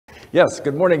Yes,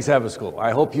 good morning, Sabbath School.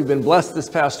 I hope you've been blessed this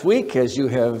past week as you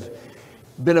have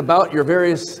been about your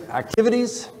various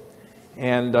activities.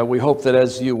 And we hope that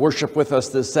as you worship with us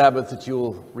this Sabbath, that you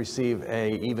will receive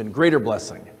an even greater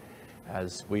blessing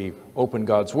as we open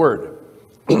God's Word.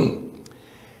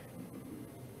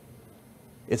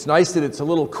 It's nice that it's a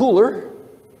little cooler.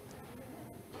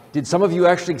 Did some of you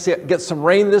actually get some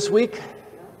rain this week?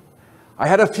 I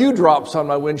had a few drops on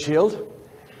my windshield,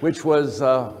 which was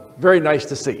very nice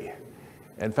to see.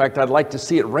 In fact, I'd like to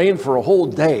see it rain for a whole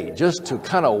day just to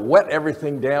kind of wet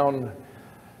everything down,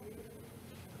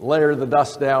 layer the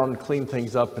dust down, clean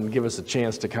things up, and give us a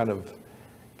chance to kind of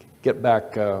get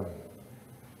back to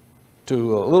a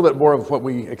little bit more of what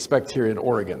we expect here in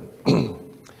Oregon.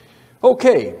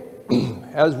 Okay,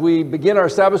 as we begin our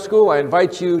Sabbath School, I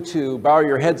invite you to bow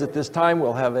your heads at this time.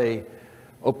 We'll have a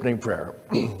opening prayer.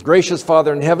 Gracious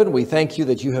Father in heaven, we thank you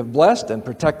that you have blessed and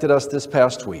protected us this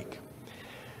past week.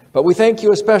 But we thank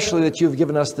you especially that you've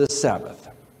given us this Sabbath.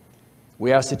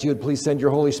 We ask that you would please send your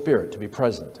Holy Spirit to be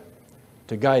present,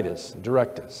 to guide us and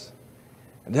direct us,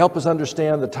 and to help us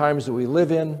understand the times that we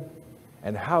live in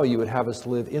and how you would have us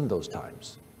live in those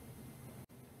times.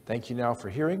 Thank you now for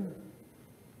hearing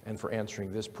and for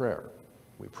answering this prayer.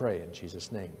 We pray in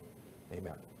Jesus' name.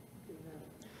 Amen.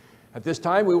 At this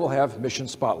time, we will have Mission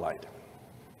Spotlight.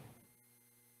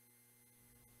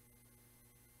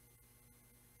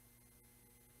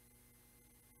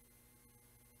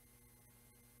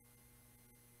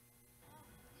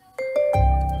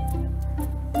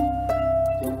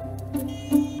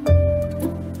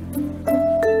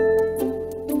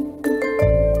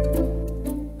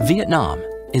 Vietnam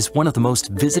is one of the most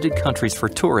visited countries for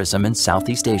tourism in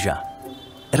Southeast Asia.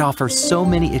 It offers so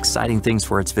many exciting things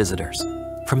for its visitors,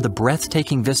 from the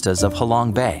breathtaking vistas of Ha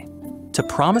Long Bay to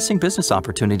promising business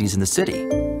opportunities in the city.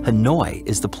 Hanoi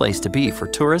is the place to be for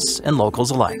tourists and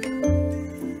locals alike.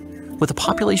 With a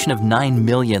population of 9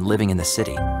 million living in the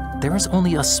city, there is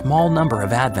only a small number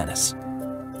of Adventists.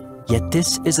 Yet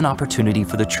this is an opportunity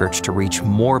for the church to reach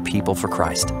more people for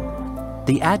Christ.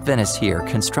 The Adventists here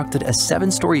constructed a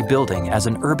 7-story building as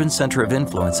an urban center of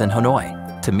influence in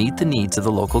Hanoi to meet the needs of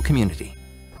the local community.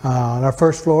 On our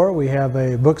first floor, we have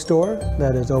a bookstore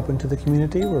that is open to the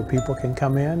community where people can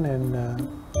come in and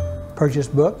purchase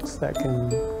books that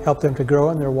can help them to grow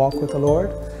in their walk with the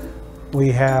Lord.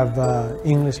 We have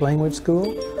English language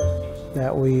school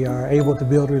that we are able to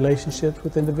build relationships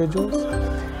with individuals.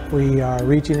 We are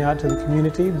reaching out to the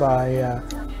community by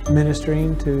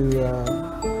ministering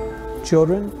to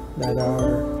children that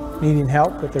are needing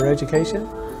help with their education.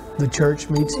 The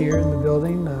church meets here in the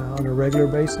building on a regular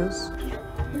basis.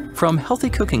 From healthy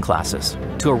cooking classes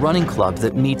to a running club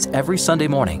that meets every Sunday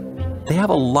morning, they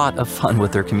have a lot of fun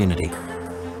with their community.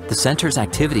 The center's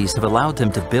activities have allowed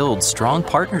them to build strong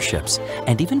partnerships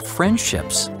and even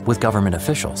friendships with government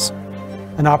officials.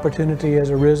 An opportunity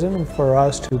has arisen for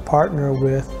us to partner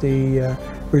with the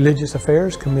Religious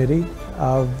Affairs Committee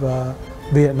of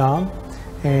Vietnam,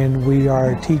 and we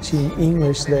are teaching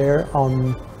English there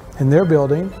in their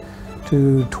building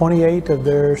to 28 of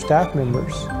their staff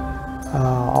members,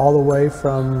 all the way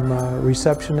from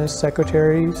receptionists,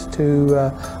 secretaries, to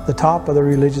the top of the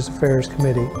Religious Affairs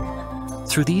Committee.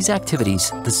 Through these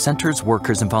activities, the center's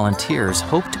workers and volunteers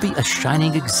hope to be a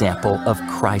shining example of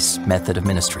Christ's method of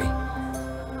ministry.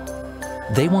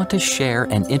 They want to share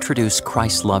and introduce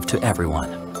Christ's love to everyone.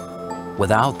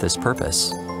 Without this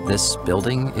purpose, this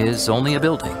building is only a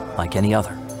building like any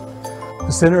other.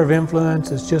 The Center of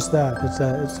Influence is just that.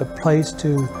 It's a place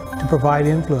to provide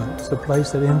influence, a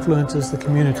place that influences the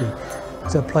community.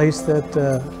 It's a place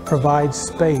that provides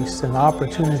space and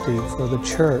opportunity for the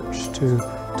church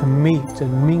to meet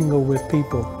and mingle with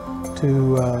people,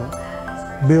 to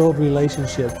build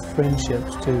relationships,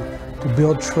 friendships, to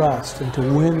build trust and to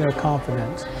win their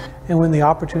confidence. And when the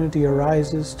opportunity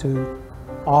arises, to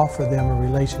offer them a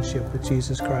relationship with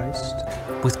Jesus Christ.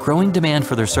 With growing demand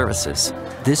for their services,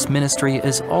 this ministry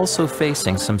is also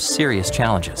facing some serious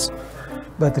challenges.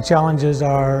 But the challenges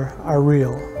are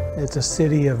real. It's a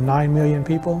city of 9 million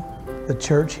people. The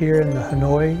church here in the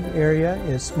Hanoi area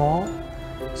is small,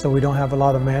 so we don't have a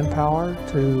lot of manpower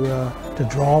to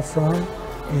draw from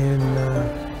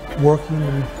in working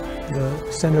in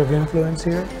the Center of Influence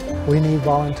here. We need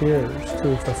volunteers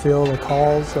to fulfill the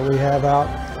calls that we have out.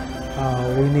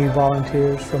 We need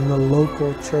volunteers from the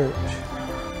local church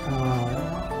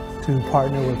to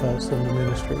partner with us in the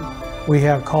ministry. We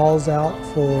have calls out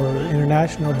for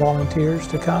international volunteers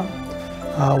to come.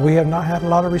 We have not had a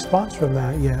lot of response from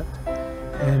that yet.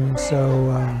 And so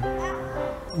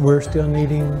we're still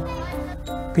needing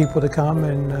people to come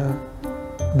and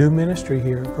do ministry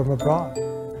here from abroad.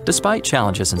 Despite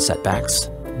challenges and setbacks,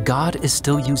 God is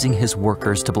still using His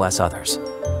workers to bless others.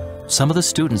 Some of the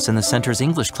students in the center's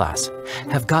English class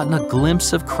have gotten a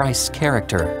glimpse of Christ's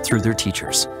character through their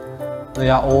teachers. They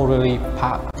are all really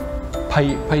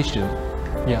patient.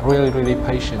 Yeah, really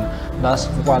patient. That's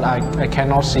what I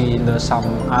cannot see in some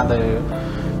other,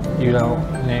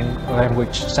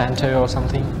 language center or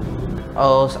something.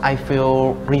 I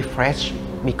feel refreshed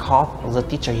because the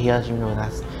teacher here,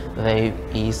 that they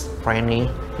is friendly,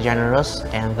 generous,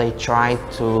 and they try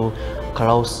to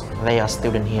close their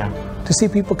student here. To see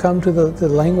people come to the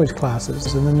language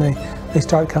classes and then they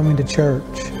start coming to church,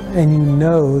 and you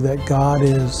know that God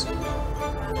is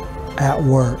at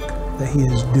work, that He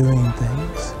is doing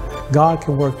things. God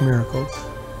can work miracles.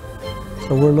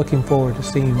 So we're looking forward to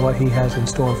seeing what He has in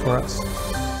store for us.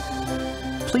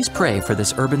 Please pray for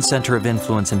this urban center of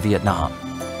influence in Vietnam.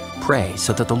 Pray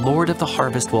so that the Lord of the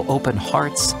harvest will open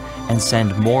hearts and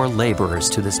send more laborers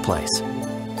to this place.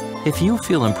 If you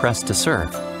feel impressed to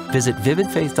serve, visit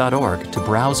vividfaith.org to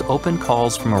browse open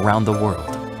calls from around the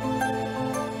world.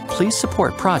 Please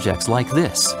support projects like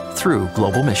this through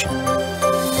Global Mission.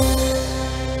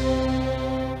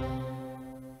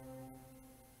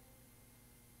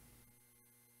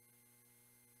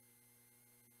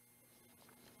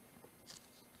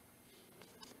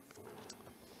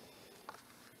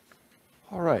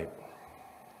 All right.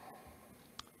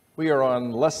 We are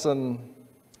on lesson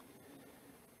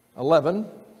 11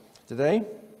 today.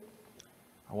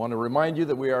 I want to remind you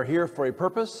that we are here for a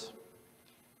purpose,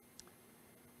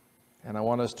 and I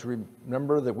want us to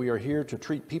remember that we are here to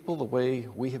treat people the way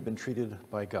we have been treated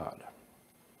by God.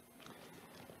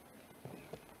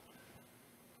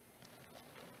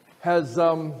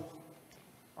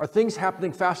 Are things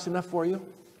happening fast enough for you?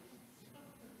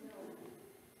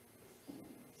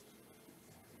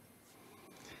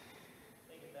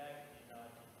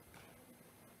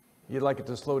 You'd like it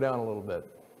to slow down a little bit.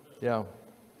 Yeah.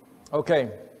 Okay.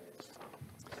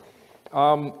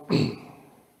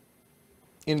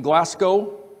 In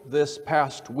Glasgow this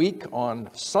past week on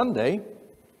Sunday,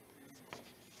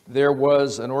 there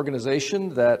was an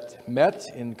organization that met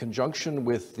in conjunction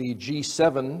with the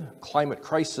G7 Climate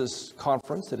Crisis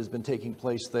Conference that has been taking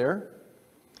place there.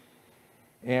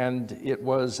 And it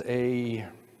was a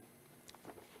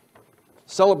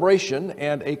celebration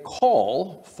and a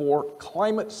call for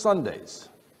Climate Sundays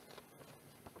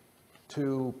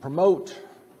to promote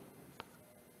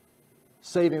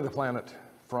saving the planet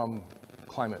from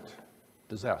climate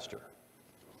disaster.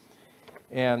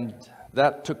 And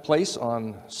that took place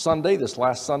on Sunday, this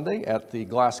last Sunday, at the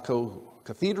Glasgow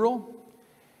Cathedral.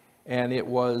 And it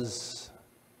was,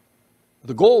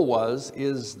 the goal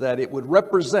is that it would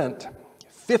represent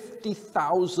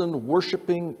 50,000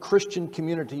 worshiping Christian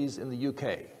communities in the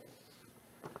UK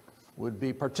would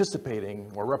be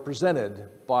participating or represented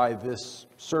by this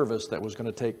service that was going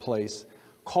to take place,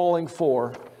 calling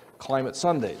for Climate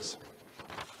Sundays.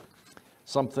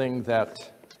 Something that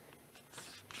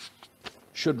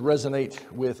should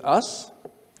resonate with us.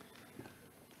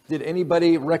 Did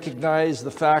anybody recognize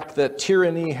the fact that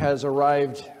tyranny has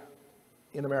arrived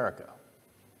in America?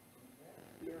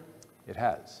 It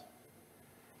has.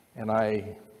 And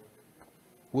I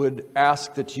would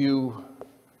ask that you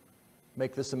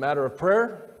make this a matter of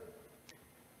prayer,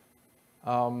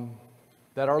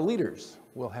 that our leaders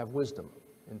will have wisdom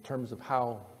in terms of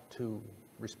how to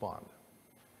respond.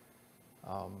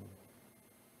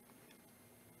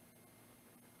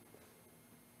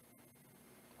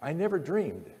 I never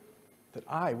dreamed that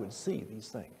I would see these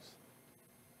things.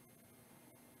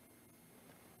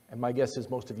 And my guess is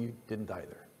most of you didn't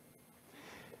either.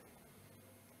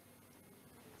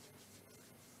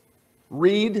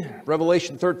 Read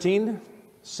Revelation 13,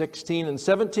 16, and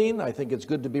 17. I think it's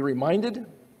good to be reminded.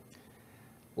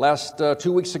 Last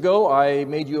 2 weeks ago, I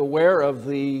made you aware of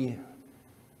the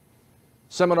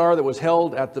seminar that was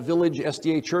held at the Village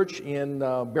SDA Church in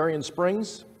Berrien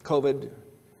Springs, COVID,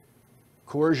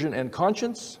 Coercion, and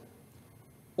Conscience.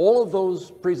 All of those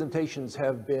presentations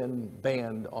have been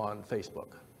banned on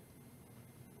Facebook.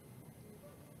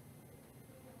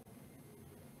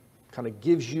 Kind of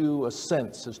gives you a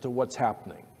sense as to what's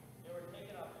happening. They were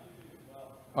taken off YouTube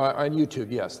as well. On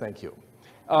YouTube, yes, thank you.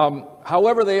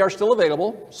 However, they are still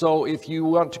available. So if you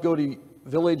want to go to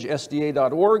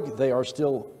villagesda.org, they are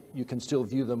still, you can still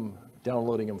view them,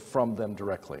 downloading them from them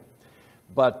directly.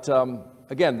 But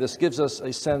again, this gives us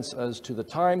a sense as to the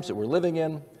times that we're living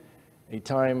in, a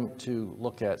time to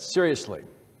look at seriously.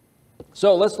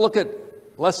 So let's look at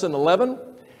lesson 11.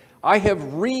 I have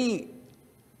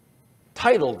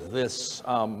titled this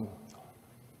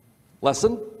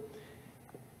lesson,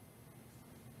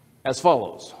 as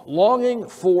follows. Longing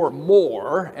for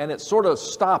more, and it sort of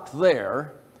stopped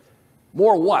there.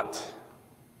 More what?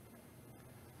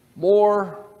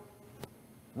 More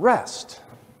rest.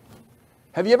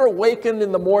 Have you ever wakened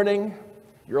in the morning,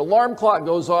 your alarm clock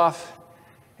goes off,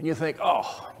 and you think,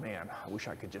 oh man, I wish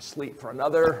I could just sleep for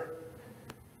another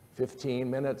 15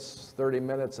 minutes, 30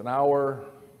 minutes, an hour.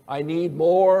 I need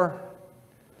more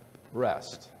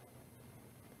rest.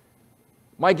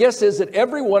 My guess is that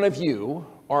every one of you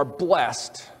are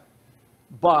blessed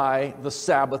by the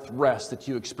Sabbath rest that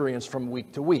you experience from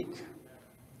week to week.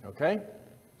 Okay?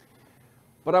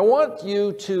 But I want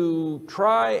you to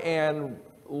try and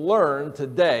learn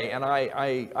today, and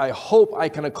I hope I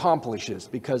can accomplish this,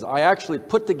 because I actually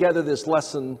put together this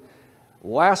lesson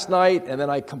last night and then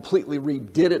I completely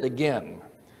redid it again,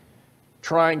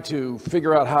 trying to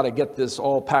figure out how to get this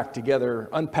all packed together,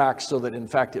 unpacked so that in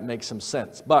fact it makes some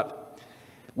sense. But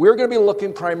we're going to be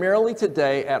looking primarily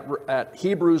today at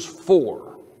Hebrews 4.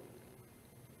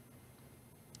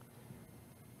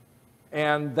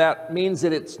 And that means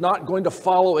that it's not going to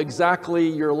follow exactly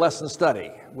your lesson study,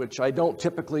 which I don't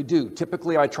typically do.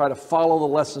 Typically, I try to follow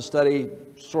the lesson study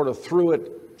sort of through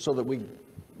it so that we,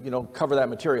 cover that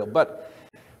material. But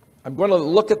I'm going to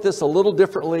look at this a little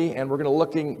differently, and we're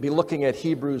going to be looking at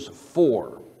Hebrews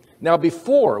 4. Now,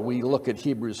 before we look at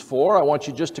Hebrews 4, I want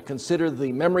you just to consider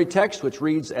the memory text, which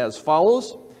reads as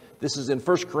follows. This is in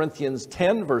 1 Corinthians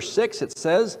 10, verse 6. It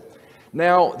says,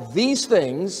 "Now these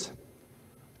things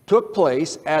took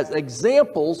place as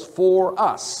examples for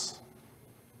us,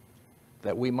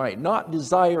 that we might not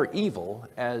desire evil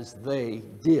as they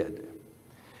did."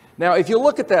 Now, if you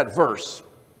look at that verse,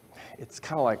 it's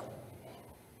kind of like,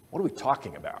 what are we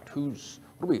talking about?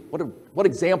 What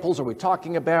examples are we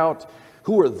talking about?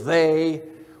 Who are they?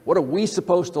 What are we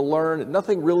supposed to learn?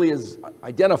 Nothing really is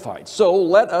identified. So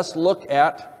let us look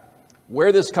at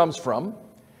where this comes from.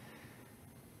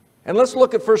 And let's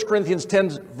look at 1 Corinthians 10,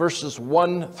 verses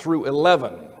 1 through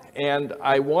 11. And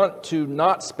I want to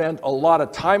not spend a lot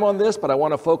of time on this, but I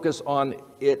want to focus on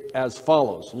it as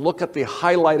follows. Look at the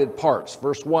highlighted parts.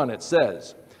 Verse 1, it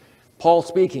says, Paul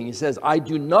speaking, he says, "I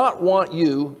do not want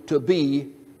you to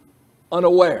be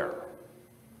unaware."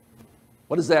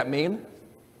 What does that mean?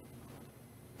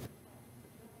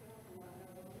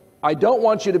 I don't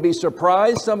want you to be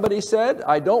surprised, somebody said.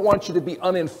 I don't want you to be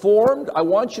uninformed. I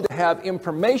want you to have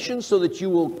information so that you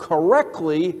will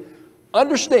correctly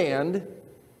understand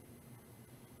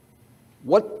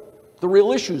what the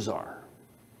real issues are.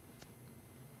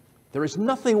 There is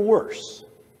nothing worse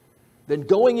than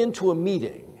going into a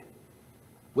meeting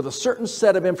with a certain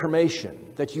set of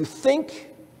information that you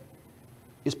think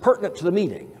is pertinent to the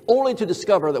meeting, only to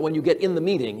discover that when you get in the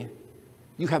meeting,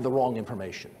 you have the wrong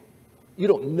information. You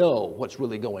don't know what's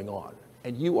really going on,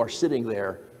 and you are sitting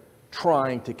there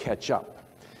trying to catch up.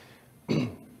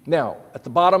 Now, at the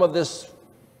bottom of this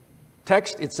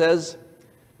text, it says,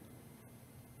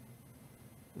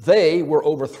 "They were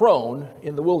overthrown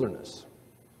in the wilderness."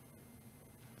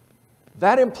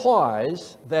 That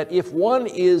implies that if one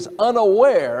is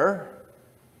unaware,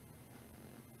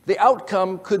 the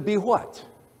outcome could be what?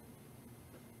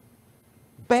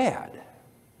 Bad.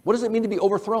 What does it mean to be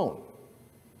overthrown?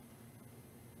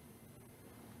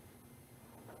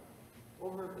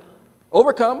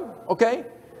 Overcome, okay.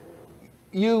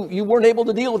 You weren't able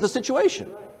to deal with the situation.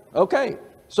 Okay,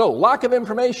 so lack of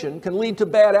information can lead to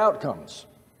bad outcomes.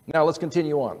 Now let's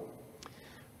continue on.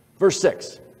 Verse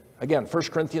 6, again, 1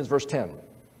 Corinthians verse 10.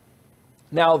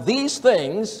 "Now these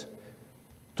things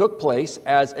took place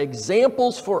as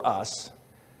examples for us,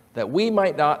 that we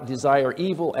might not desire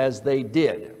evil as they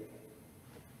did."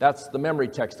 That's the memory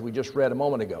text that we just read a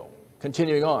moment ago.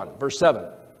 Continuing on, verse 7,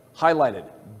 highlighted,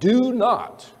 "Do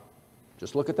not."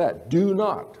 Just look at that. Do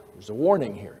not. There's a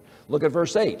warning here. Look at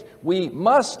verse 8. "We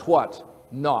must what?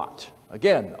 Not."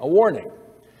 Again, a warning.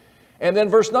 And then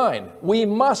verse 9. "We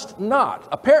must not."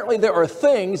 Apparently there are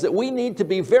things that we need to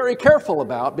be very careful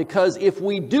about, because if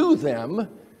we do them,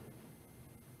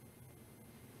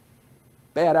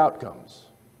 bad outcomes.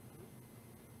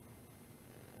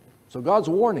 So God's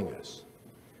warning us.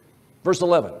 Verse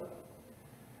 11.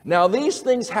 "Now these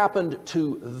things happened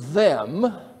to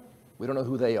them," we don't know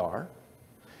who they are,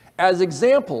 "as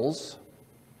examples,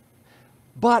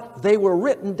 but they were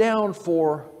written down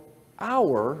for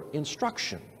our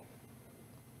instruction,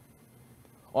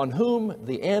 on whom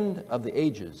the end of the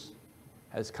ages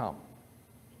has come."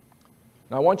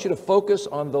 Now I want you to focus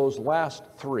on those last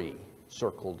three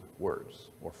circled words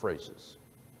or phrases.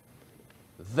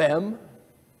 Them,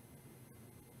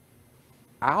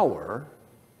 our,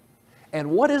 and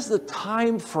what is the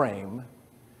time frame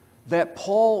that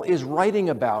Paul is writing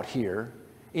about here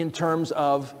in terms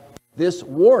of this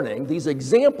warning, these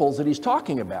examples that he's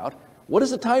talking about. What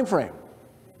is the time frame?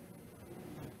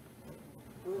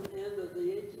 End of the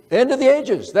ages. End of the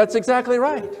ages. That's exactly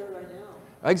right. Right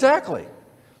now. Exactly.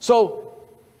 So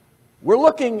we're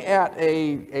looking at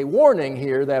a warning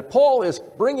here that Paul is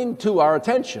bringing to our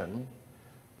attention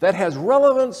that has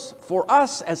relevance for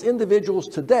us as individuals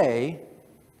today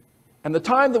and the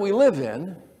time that we live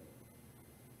in.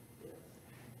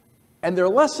 And there are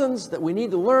lessons that we need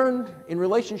to learn in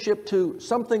relationship to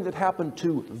something that happened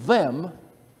to them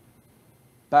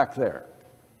back there.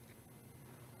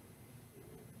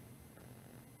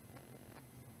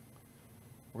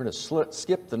 We're going to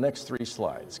skip the next 3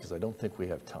 slides because I don't think we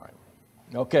have time.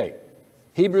 Okay,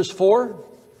 Hebrews 4,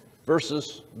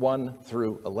 verses 1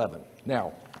 through 11.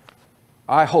 Now,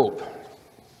 I hope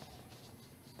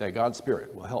that God's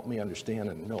Spirit will help me understand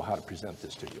and know how to present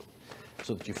this to you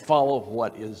so that you follow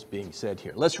what is being said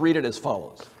here. Let's read it as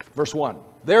follows. Verse 1,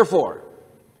 therefore,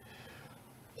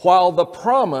 while the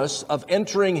promise of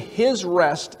entering his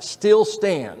rest still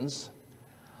stands,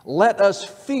 let us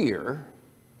fear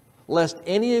lest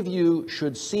any of you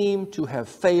should seem to have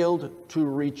failed to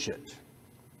reach it.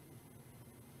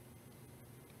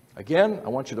 Again, I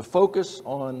want you to focus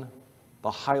on the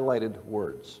highlighted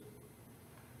words.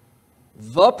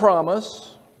 The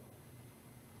promise,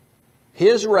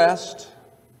 his rest,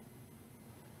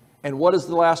 and what is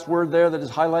the last word there that is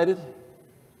highlighted?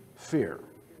 Fear.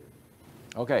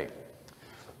 Okay,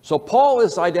 so Paul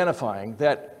is identifying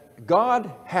that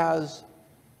God has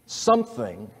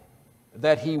something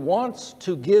that he wants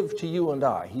to give to you and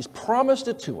I. He's promised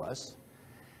it to us.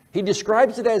 He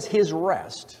describes it as his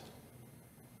rest.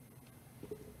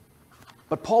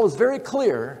 But Paul is very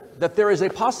clear that there is a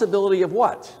possibility of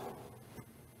what?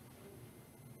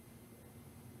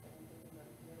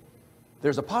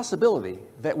 There's a possibility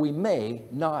that we may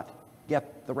not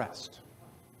get the rest.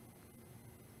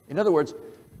 In other words,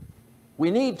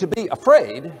 we need to be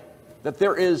afraid that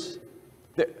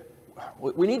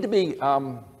we need to be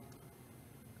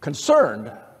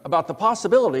concerned about the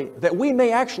possibility that we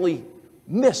may actually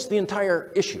miss the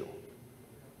entire issue.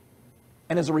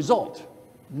 And as a result,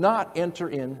 not enter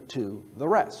into the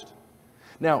rest.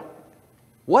 Now,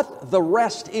 what the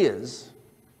rest is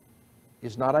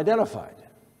not identified.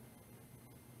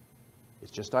 It's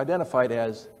just identified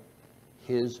as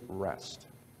his rest.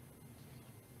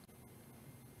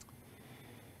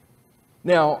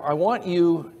 Now, I want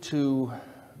you to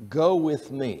go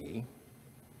with me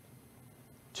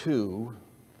to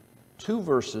 2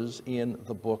 verses in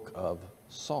the book of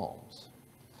Psalms.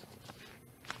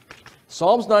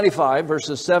 Psalms 95,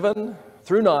 verses 7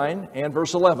 through 9 and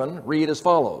verse 11 read as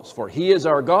follows. For he is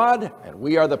our God, and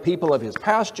we are the people of his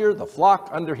pasture, the flock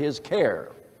under his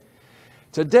care.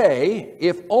 Today,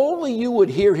 if only you would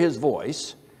hear his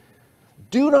voice,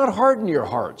 do not harden your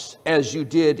hearts as you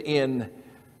did in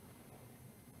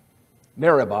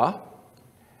Meribah,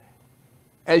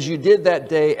 as you did that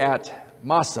day at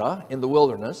Massah in the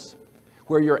wilderness,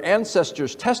 where your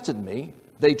ancestors tested me.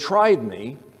 They tried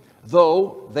me,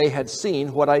 though they had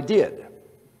seen what I did.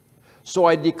 So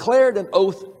I declared an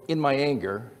oath in my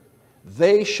anger,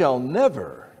 they shall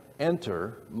never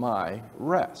enter my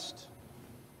rest.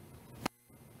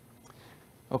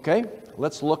 Okay,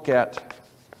 let's look at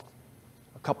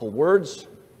a couple words.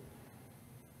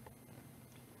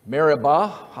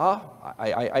 Meribah,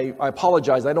 I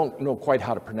apologize, I don't know quite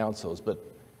how to pronounce those, but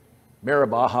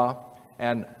Meribah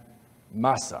and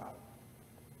Massah.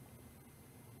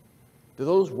 Do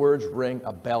those words ring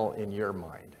a bell in your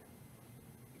mind?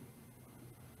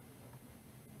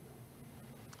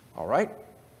 All right,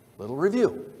 little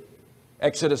review.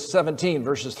 Exodus 17,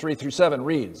 verses 3 through 7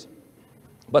 reads,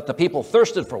 but the people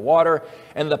thirsted for water,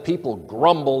 and the people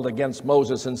grumbled against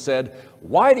Moses and said,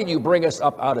 why did you bring us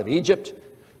up out of Egypt?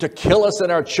 To kill us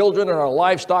and our children and our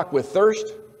livestock with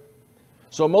thirst?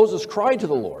 So Moses cried to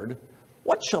the Lord,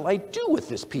 what shall I do with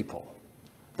this people?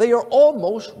 They are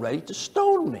almost ready to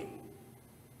stone me.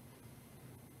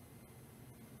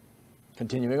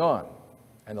 Continuing on,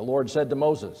 and the Lord said to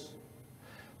Moses,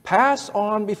 pass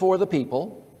on before the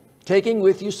people, taking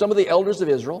with you some of the elders of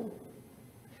Israel,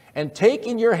 and take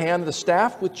in your hand the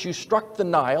staff which you struck the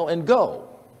Nile, and go.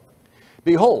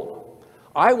 Behold,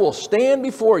 I will stand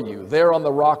before you there on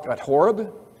the rock at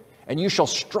Horeb, and you shall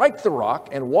strike the rock,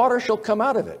 and water shall come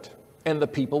out of it, and the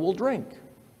people will drink.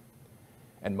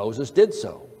 And Moses did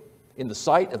so in the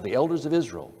sight of the elders of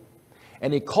Israel.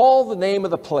 And he called the name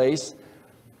of the place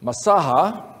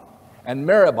Massah and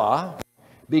Meribah,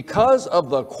 because of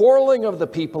the quarreling of the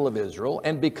people of Israel,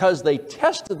 and because they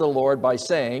tested the Lord by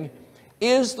saying,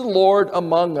 is the Lord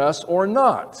among us or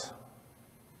not?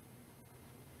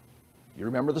 You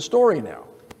remember the story now.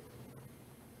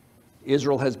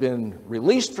 Israel has been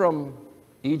released from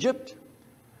Egypt.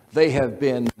 They have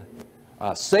been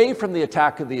saved from the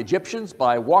attack of the Egyptians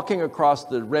by walking across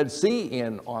the Red Sea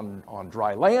on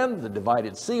dry land, the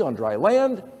divided sea on dry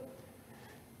land.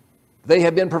 They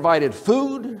have been provided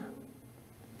food.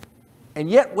 And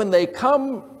yet when they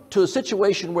come to a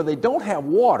situation where they don't have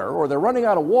water or they're running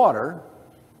out of water,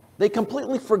 they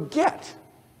completely forget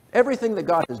everything that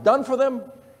God has done for them.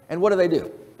 And what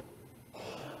do?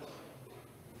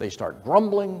 They start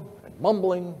grumbling and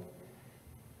mumbling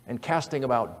and casting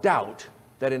about doubt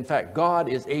that in fact God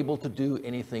is able to do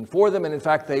anything for them. And in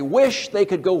fact, they wish they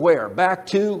could go where? Back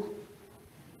to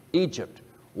Egypt.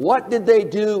 What did they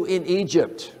do in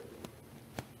Egypt?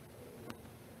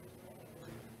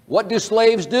 What do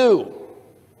slaves do?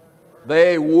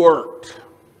 They worked.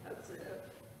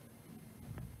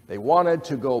 They wanted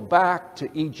to go back to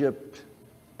Egypt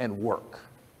and work.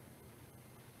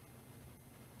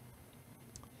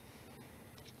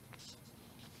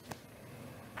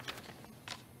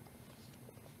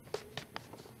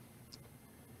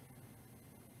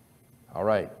 All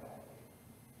right.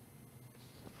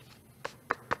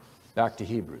 Back to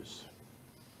Hebrews.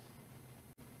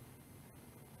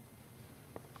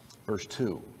 Verse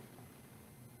 2.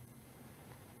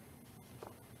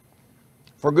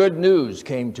 For good news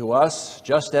came to us,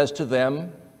 just as to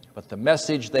them, but the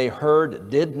message they heard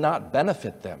did not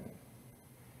benefit them,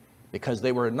 because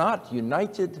they were not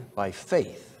united by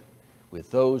faith with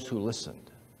those who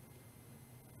listened.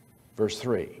 Verse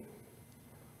 3.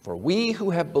 For we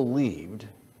who have believed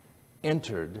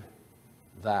entered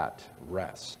that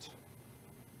rest.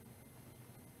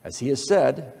 As he has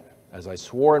said, as I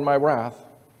swore in my wrath,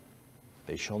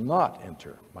 they shall not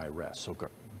enter my rest. So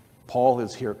Paul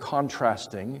is here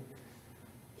contrasting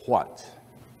what?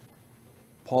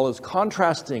 Paul is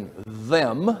contrasting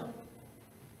them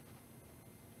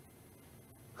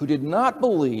who did not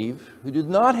believe, who did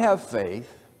not have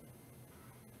faith,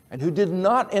 and who did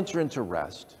not enter into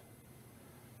rest,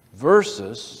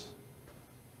 versus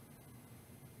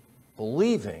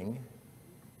believing,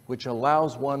 which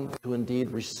allows one to indeed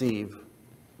receive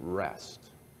rest.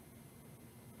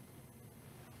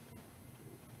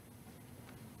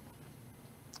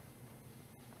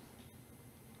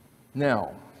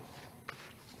 Now,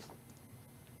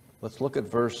 let's look at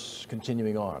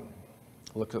continuing on.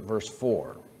 Look at verse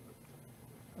 4.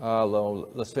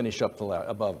 Let's finish up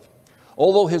above.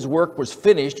 Although his work was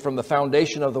finished from the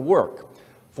foundation of the work,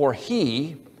 for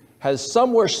he has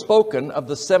somewhere spoken of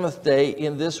the seventh day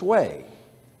in this way,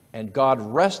 and God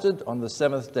rested on the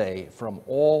seventh day from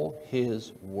all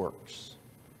his works.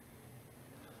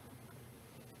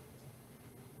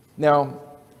 Now,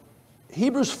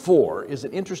 Hebrews 4 is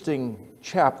an interesting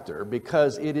chapter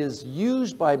because it is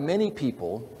used by many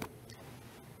people.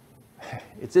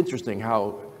 It's interesting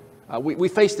how we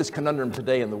face this conundrum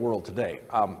today in the world today.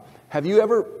 Have you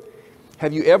ever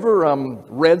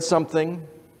read something,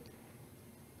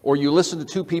 or you listen to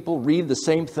two people read the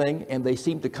same thing and they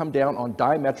seem to come down on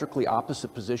diametrically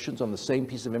opposite positions on the same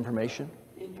piece of information?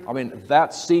 I mean,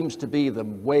 that seems to be the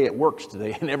way it works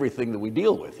today in everything that we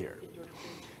deal with here.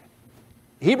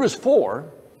 Hebrews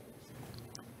 4,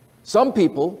 some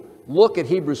people look at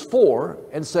Hebrews 4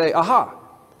 and say, aha,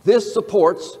 this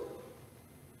supports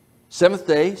seventh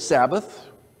day, Sabbath,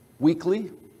 weekly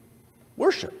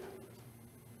worship.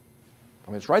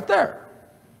 I mean, it's right there.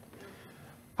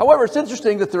 However, it's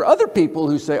interesting that there are other people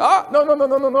who say,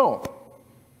 no.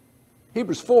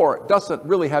 Hebrews 4 doesn't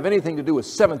really have anything to do with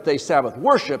seventh day Sabbath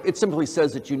worship. It simply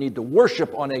says that you need to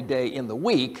worship on a day in the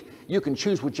week. You can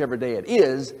choose whichever day it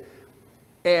is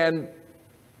and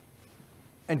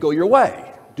go your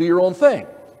way. Do your own thing.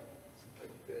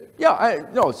 Yeah,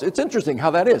 it's interesting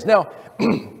how that is. Now,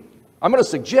 I'm going to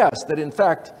suggest that, in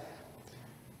fact,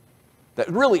 that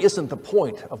really isn't the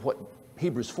point of what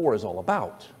Hebrews 4 is all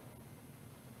about.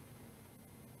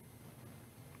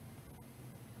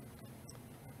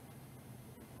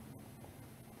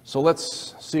 So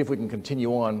let's see if we can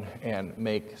continue on and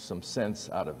make some sense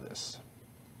out of this.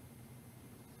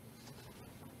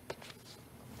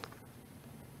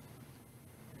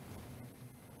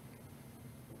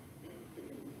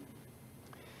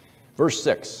 Verse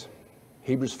 6,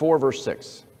 Hebrews 4, verse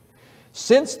 6.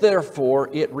 Since therefore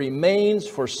it remains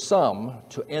for some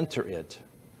to enter it,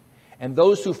 and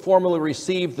those who formerly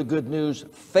received the good news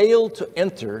failed to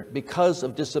enter because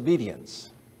of disobedience,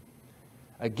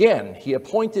 again he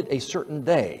appointed a certain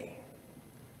day,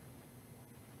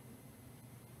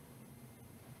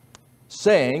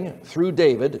 saying through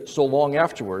David so long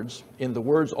afterwards, in the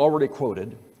words already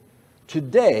quoted,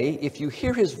 today if you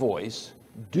hear his voice,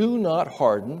 do not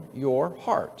harden your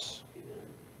hearts.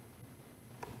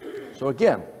 So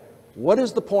again, what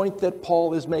is the point that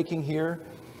Paul is making here?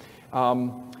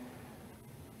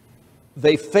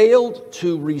 They failed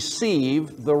to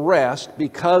receive the rest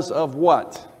because of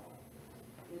what?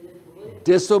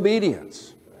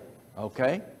 Disobedience.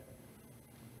 Okay?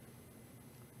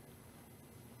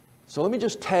 So let me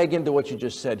just tag into what you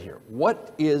just said here.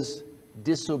 What is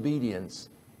disobedience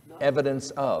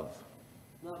evidence of?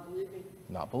 Not believing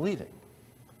Not believing.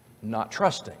 Not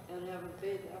trusting. and having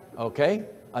faith after. Okay?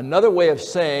 Another way of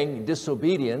saying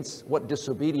disobedience, what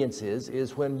disobedience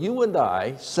is when you and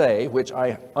I say, which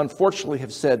I unfortunately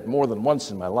have said more than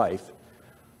once in my life,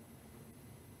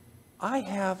 I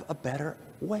have a better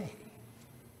way.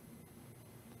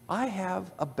 I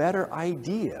have a better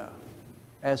idea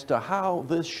as to how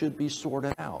this should be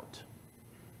sorted out.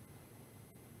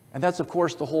 And that's, of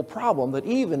course, the whole problem that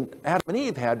even Adam and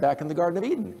Eve had back in the Garden of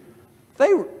Eden. They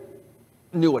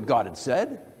knew what God had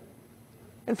said.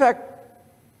 In fact,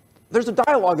 there's a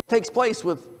dialogue that takes place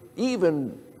with Eve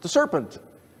and the serpent.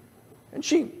 And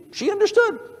she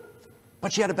understood,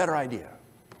 but she had a better idea.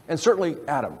 And certainly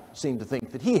Adam seemed to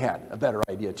think that he had a better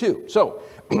idea too. So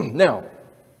now,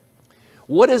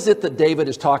 what is it that David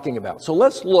is talking about? So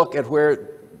let's look at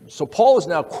so Paul is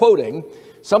now quoting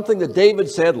something that David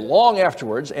said long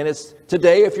afterwards, and it's,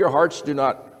 today if your hearts do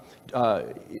not,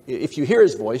 if you hear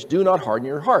his voice, do not harden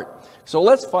your heart. So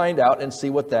let's find out and see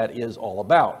what that is all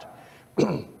about.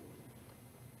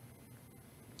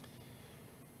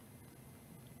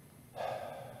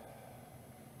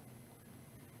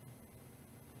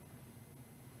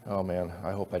 Oh man,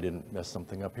 I hope I didn't mess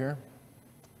something up here.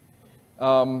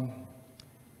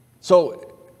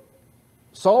 So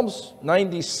Psalms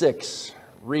 96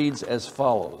 reads as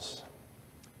follows.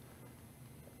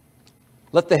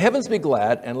 Let the heavens be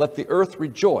glad and let the earth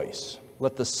rejoice.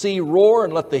 Let the sea roar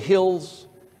and let the hills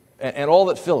and all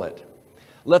that fill it.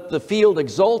 Let the field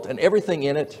exult and everything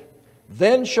in it.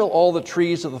 Then shall all the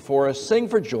trees of the forest sing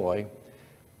for joy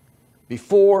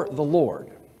before the Lord.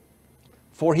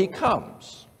 For he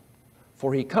comes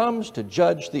to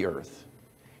judge the earth.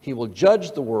 He will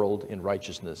judge the world in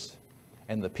righteousness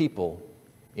and the people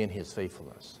in his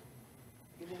faithfulness.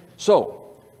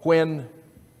 So, when,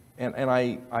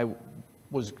 I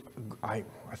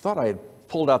thought I had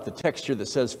pulled out the text here that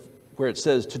says, where it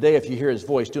says, today if you hear his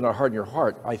voice, do not harden your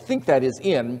heart. I think that is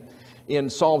in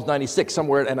Psalms 96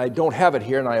 somewhere, and I don't have it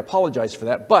here, and I apologize for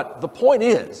that. But the point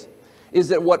is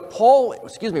that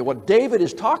what David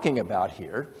is talking about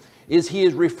here is he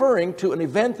is referring to an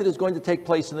event that is going to take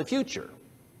place in the future.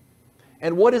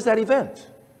 And what is that event?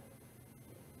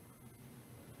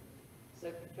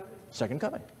 Second coming. Second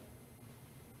coming.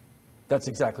 That's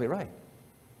exactly right.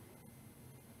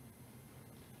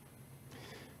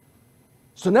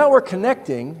 So now we're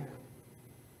connecting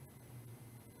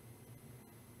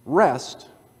rest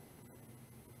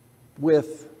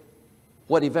with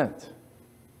what event?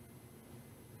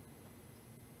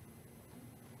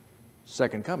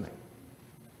 Second coming.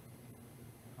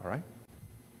 All right?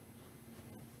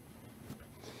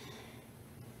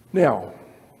 Now,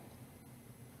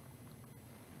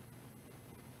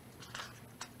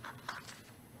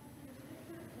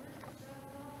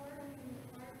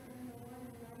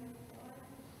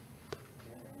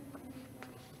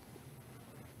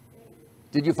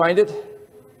 did you find it?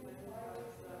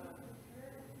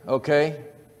 Okay.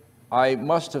 I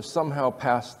must have somehow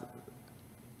passed.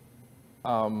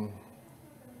 I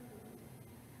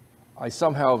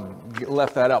somehow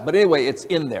left that out. But anyway, it's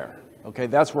in there. Okay,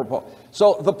 that's where Paul.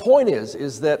 So the point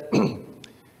is that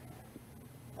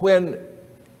when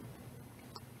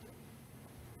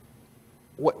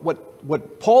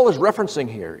what Paul is referencing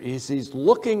here is he's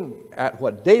looking at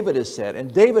what David has said,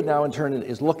 and David now in turn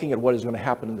is looking at what is going to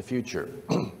happen in the future.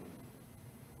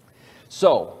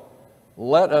 So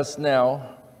let us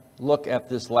now look at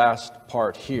this last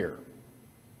part here.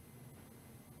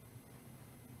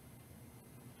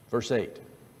 Verse 8.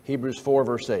 Hebrews 4,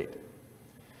 verse 8.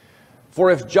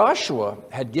 For if Joshua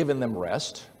had given them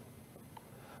rest,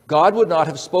 God would not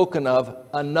have spoken of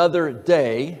another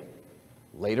day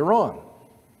later on.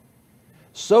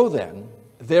 So then,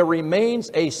 there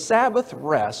remains a Sabbath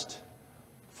rest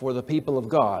for the people of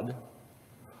God,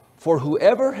 for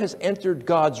whoever has entered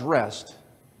God's rest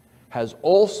has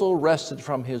also rested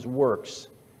from his works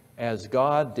as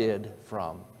God did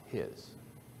from his.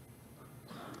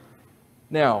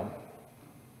 Now,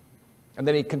 and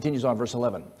then he continues on, verse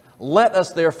 11. Let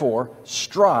us therefore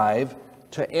strive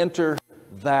to enter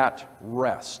that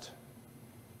rest.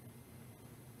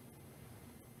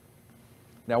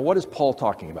 Now, what is Paul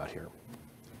talking about here?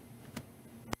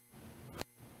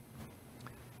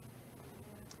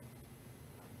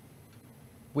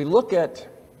 we look at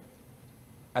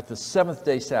the seventh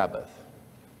day Sabbath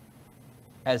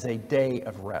as a day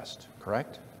of rest,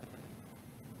 correct?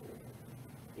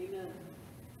 Amen.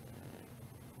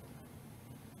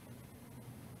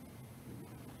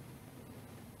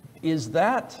 Is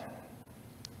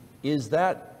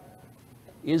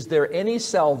there any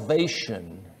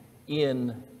salvation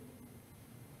in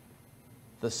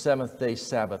the seventh day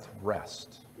Sabbath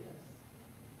rest?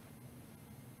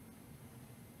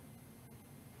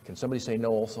 Can somebody say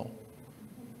no also?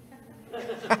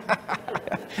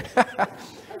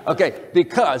 Okay,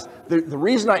 because the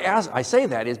reason I say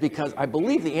that is because I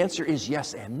believe the answer is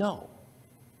yes and no.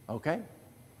 Okay?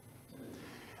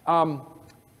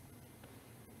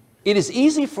 It is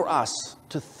easy for us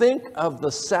to think of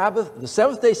the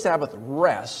seventh day Sabbath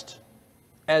rest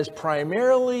as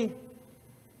primarily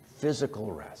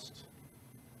physical rest.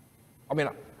 I mean,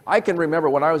 I can remember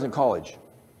when I was in college,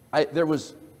 I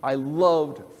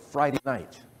loved Friday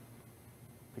night,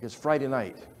 because Friday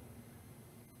night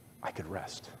I could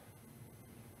rest.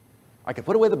 I could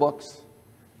put away the books,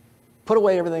 put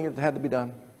away everything that had to be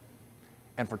done,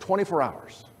 and for 24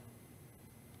 hours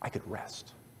I could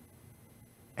rest.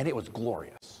 And it was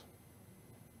glorious.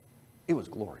 It was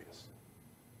glorious.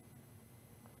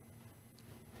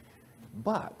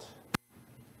 But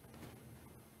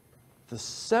the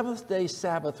seventh day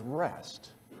Sabbath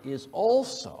rest is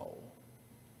also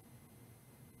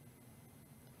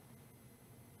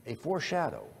a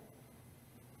foreshadow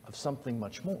of something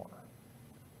much more.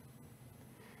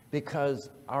 Because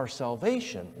our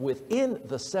salvation within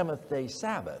the seventh day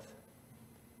Sabbath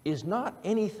is not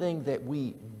anything that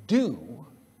we do,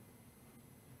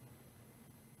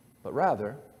 but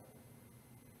rather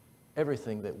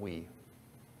everything that we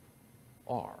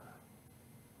are.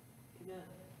 Amen.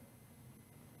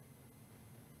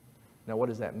 Now, what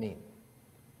does that mean?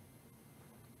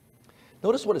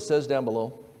 Notice what it says down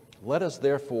below. Let us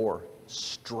therefore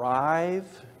strive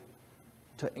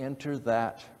to enter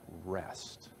that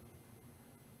rest.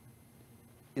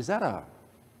 Is that an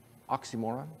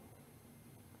oxymoron?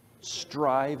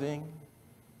 Striving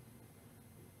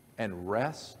and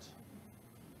rest?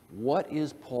 What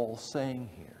is Paul saying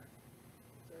here?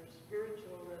 There's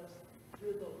spiritual rest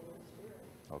through the Holy Spirit.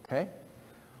 Okay.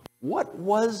 What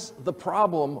was the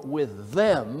problem with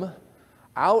them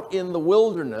out in the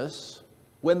wilderness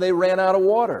when they ran out of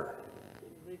water?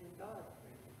 Didn't believe in God.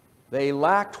 They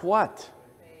lacked what?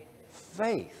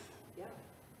 Faith. Yeah.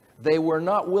 They were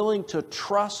not willing to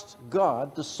trust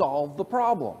God to solve the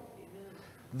problem.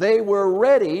 They were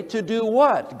ready to do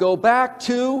what? Go back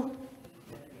to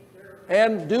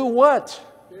and do what?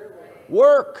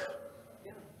 Work.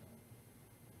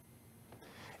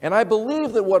 And I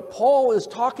believe that what Paul is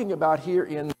talking about here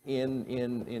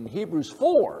in Hebrews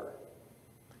 4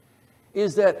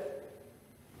 is that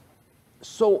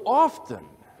so often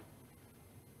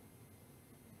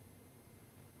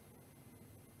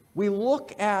we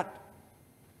look at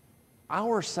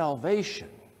our salvation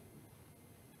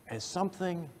as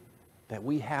something that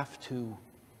we have to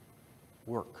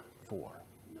work for.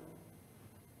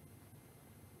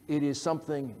 It is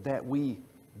something that we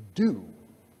do,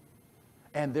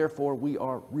 and therefore we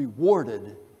are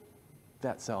rewarded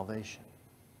that salvation.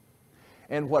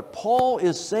 And what Paul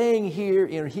is saying here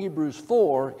in Hebrews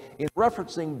 4, in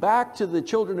referencing back to the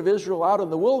children of Israel out in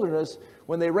the wilderness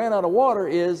when they ran out of water,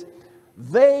 is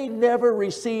they never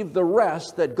received the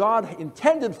rest that God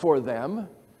intended for them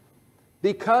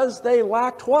because they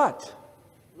lacked what?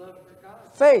 Love for God.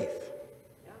 Faith.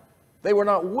 Yeah. They were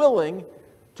not willing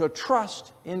to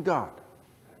trust in God.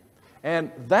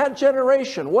 And that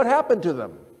generation, what happened to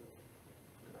them?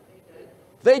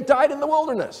 They died in the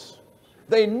wilderness.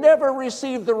 They never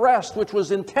received the rest which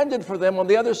was intended for them on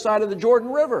the other side of the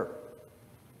Jordan River.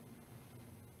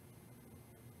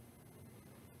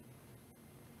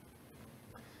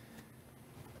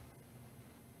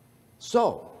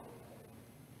 So,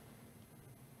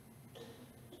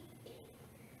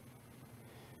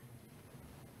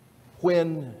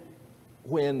 when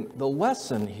the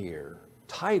lesson here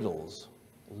titles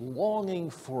Longing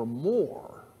for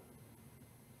More,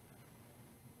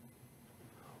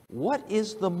 what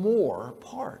is the more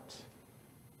part?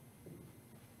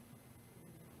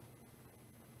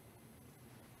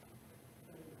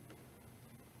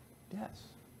 Yes.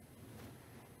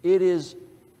 It is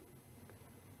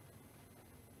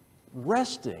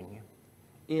resting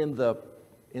in the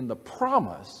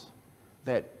promise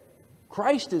that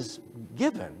Christ is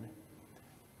given,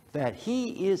 that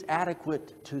He is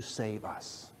adequate to save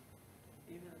us.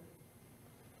 Amen.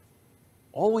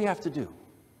 All we have to do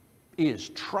is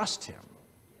trust Him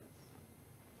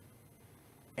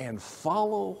and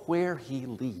follow where he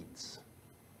leads.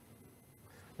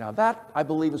 Now that, I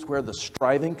believe, is where the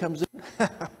striving comes in,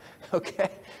 okay?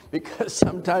 Because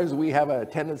sometimes we have a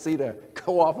tendency to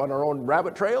go off on our own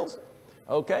rabbit trails,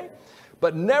 okay?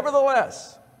 But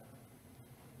nevertheless,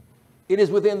 it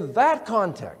is within that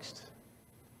context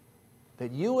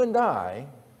that you and I,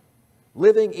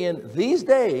 living in these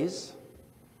days,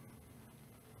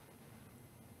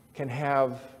 can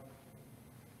have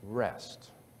rest.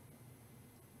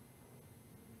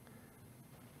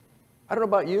 I don't know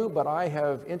about you, but I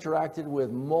have interacted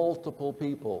with multiple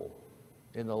people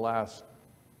in the last,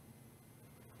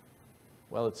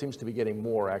 well, it seems to be getting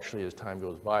more actually as time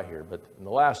goes by here, but in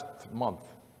the last month,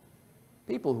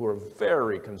 people who are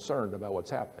very concerned about what's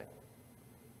happening,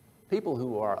 people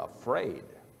who are afraid,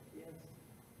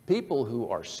 people who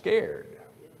are scared,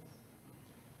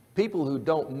 people who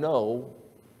don't know,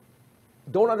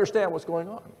 don't understand what's going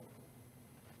on.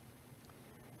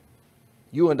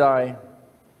 You and I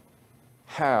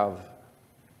have,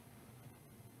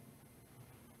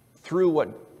 through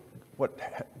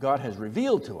what God has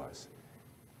revealed to us,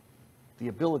 the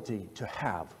ability to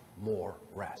have more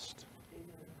rest.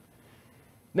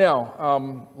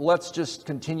 Now, let's just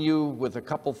continue with a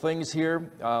couple things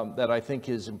here that I think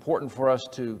is important for us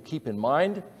to keep in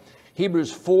mind.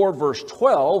 Hebrews 4 verse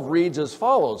 12 reads as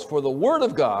follows, "For the word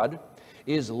of God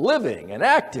is living and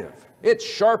active. It's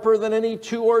sharper than any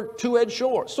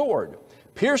two-edged sword,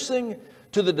 piercing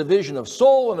to the division of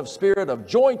soul and of spirit, of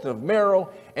joint and of marrow,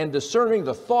 and discerning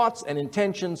the thoughts and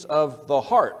intentions of the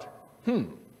heart."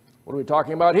 What are we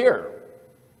talking about here?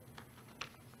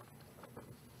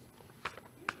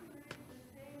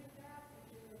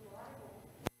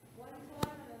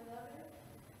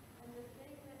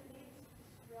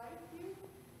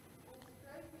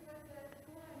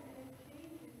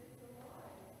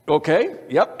 Okay,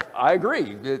 yep, I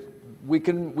agree. We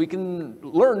can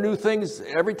learn new things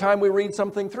every time we read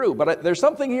something through, but there's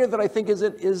something here that I think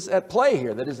is at play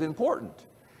here that is important,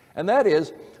 and that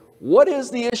is, what is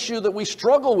the issue that we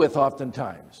struggle with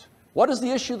oftentimes? What is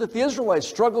the issue that the Israelites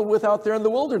struggled with out there in the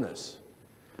wilderness?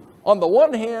 On the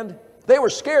one hand, they were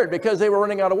scared because they were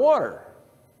running out of water,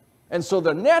 and so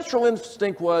the natural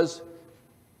instinct was,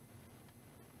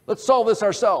 let's solve this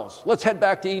ourselves. Let's head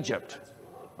back to Egypt,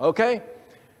 okay?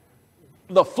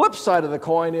 The flip side of the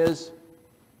coin is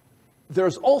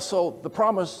there's also the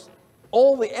promise,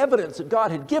 all the evidence that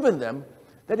God had given them,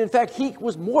 that in fact he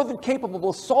was more than capable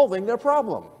of solving their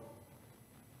problem.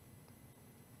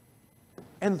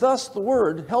 And thus the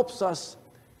word helps us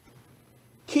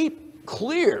keep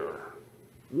clear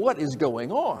what is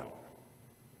going on.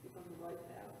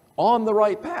 On the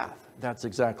right path. That's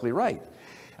exactly right.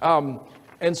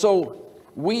 And so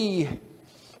we...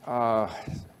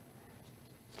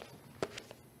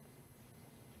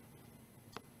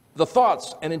 the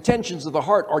thoughts and intentions of the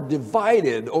heart are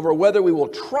divided over whether we will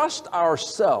trust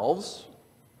ourselves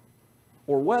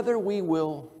or whether we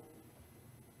will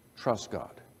trust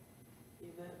God.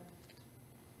 Amen.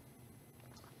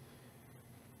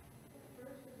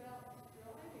 First about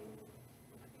striving,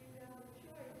 you have a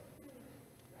choice too.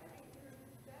 Striving for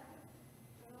the Sabbath.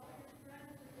 When all your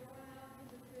friends are going out to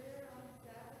the fair on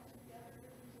Sabbath together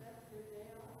because that's their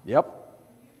day off. Yep.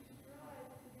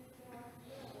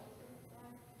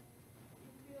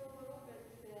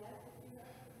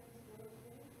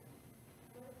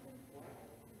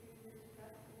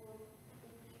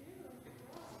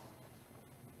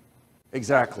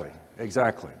 Exactly,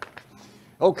 exactly.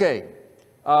 Okay,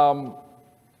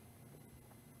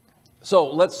 so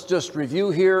let's just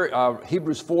review here.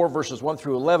 Hebrews 4 verses 1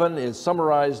 through 11 is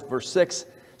summarized, verse 6.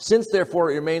 "Since therefore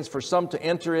it remains for some to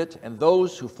enter it, and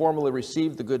those who formerly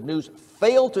received the good news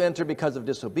fail to enter because of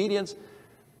disobedience."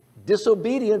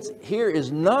 Disobedience here is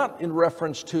not in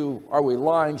reference to, are we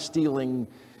lying, stealing,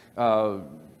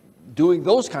 doing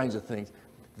those kinds of things.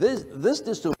 This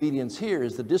disobedience here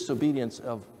is the disobedience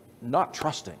of not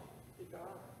trusting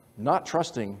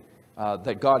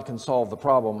that God can solve the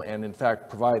problem and in fact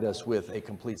provide us with a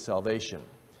complete salvation.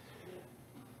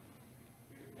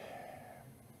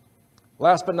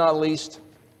 Last but not least,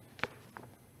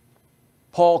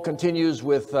 Paul continues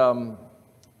with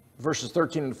verses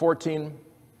 13 and 14.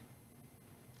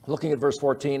 Looking at verse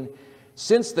 14,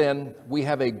 "Since then we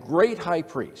have a great high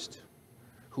priest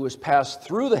who has passed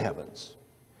through the heavens,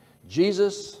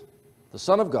 Jesus, the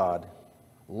Son of God,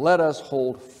 let us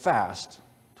hold fast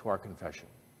to our confession."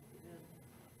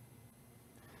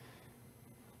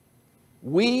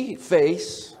 We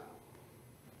face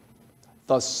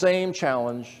the same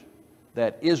challenge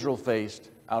that Israel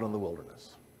faced out in the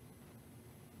wilderness.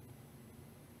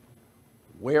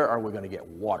 Where are we going to get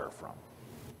water from?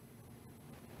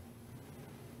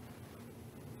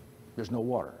 There's no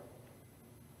water.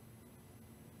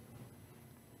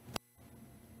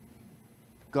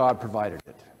 God provided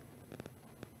it.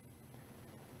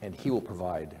 And He will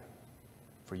provide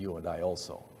for you and I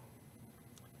also.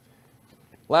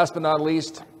 Last but not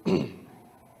least,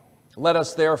 let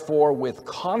us therefore with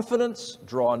confidence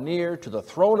draw near to the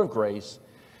throne of grace,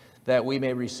 that we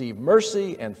may receive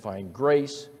mercy and find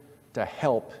grace to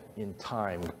help in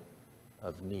time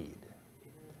of need.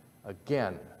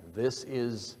 Again, this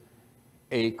is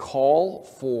a call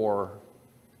for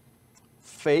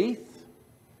faith,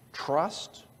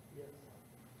 trust.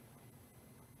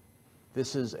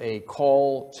 This is a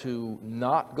call to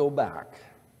not go back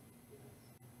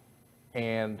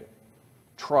and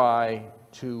try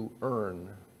to earn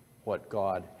what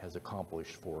God has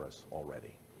accomplished for us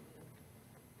already.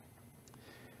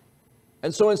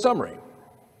 And so in summary,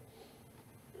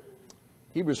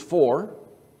 Hebrews 4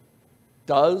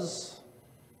 does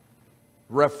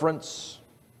reference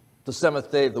the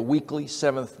seventh day, the weekly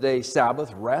seventh day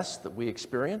Sabbath rest that we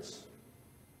experience.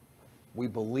 We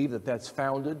believe that that's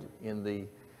founded in the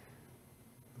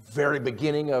very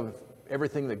beginning of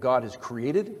everything that God has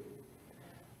created.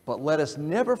 But let us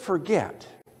never forget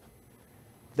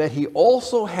that He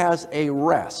also has a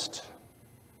rest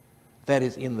that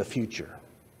is in the future.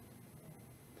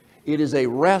 It is a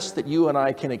rest that you and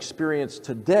I can experience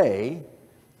today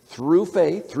through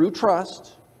faith, through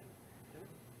trust,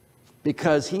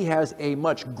 because He has a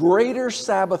much greater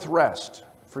Sabbath rest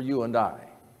for you and I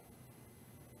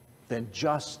than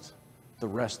just the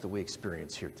rest that we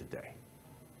experience here today.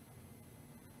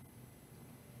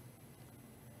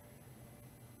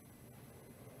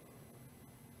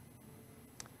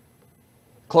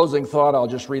 Closing thought, I'll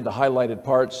just read the highlighted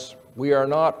parts. We are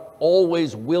not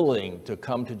always willing to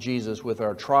come to Jesus with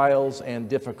our trials and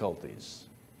difficulties.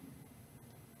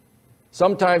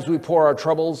 Sometimes we pour our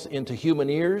troubles into human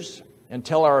ears and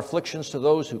tell our afflictions to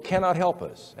those who cannot help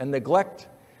us, and neglect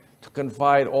to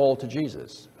confide all to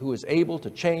Jesus, who is able to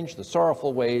change the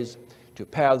sorrowful ways to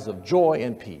paths of joy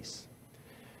and peace.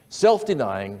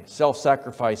 Self-denying,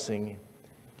 self-sacrificing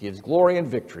gives glory and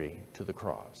victory to the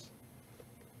cross.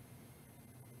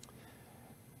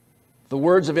 The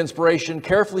words of inspiration,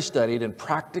 carefully studied and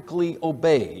practically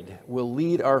obeyed, will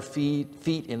lead our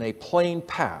feet in a plain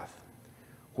path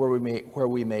where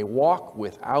we may walk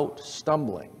without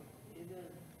stumbling. Amen.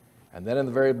 And then in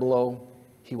the very below,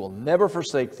 He will never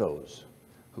forsake those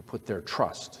who put their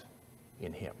trust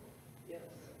in Him. Yes.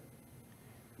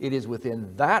 It is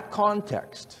within that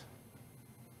context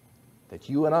that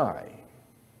you and I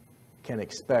can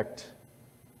expect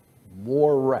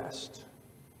more rest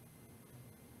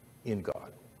in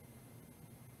God.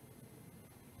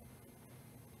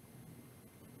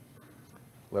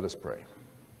 Let us pray.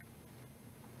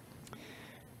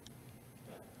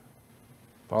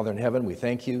 Father in heaven, we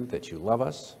thank You that You love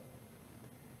us.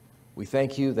 We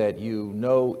thank You that You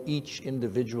know each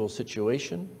individual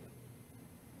situation.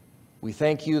 We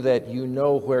thank You that You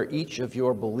know where each of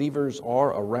Your believers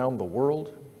are around the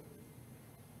world.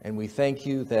 And we thank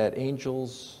You that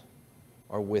angels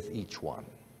are with each one.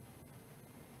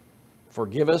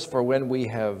 Forgive us for when we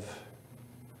have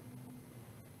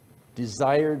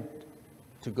desired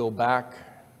to go back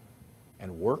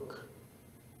and work,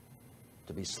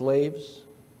 to be slaves,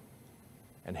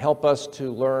 and help us to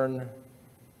learn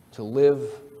to live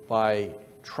by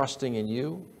trusting in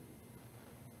You,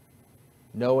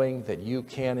 knowing that You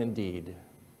can indeed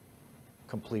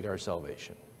complete our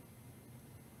salvation.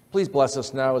 Please bless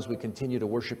us now as we continue to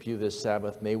worship You this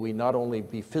Sabbath. May we not only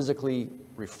be physically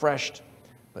refreshed,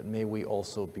 but may we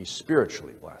also be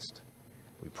spiritually blessed.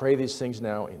 We pray these things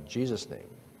now in Jesus' name.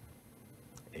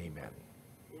 Amen.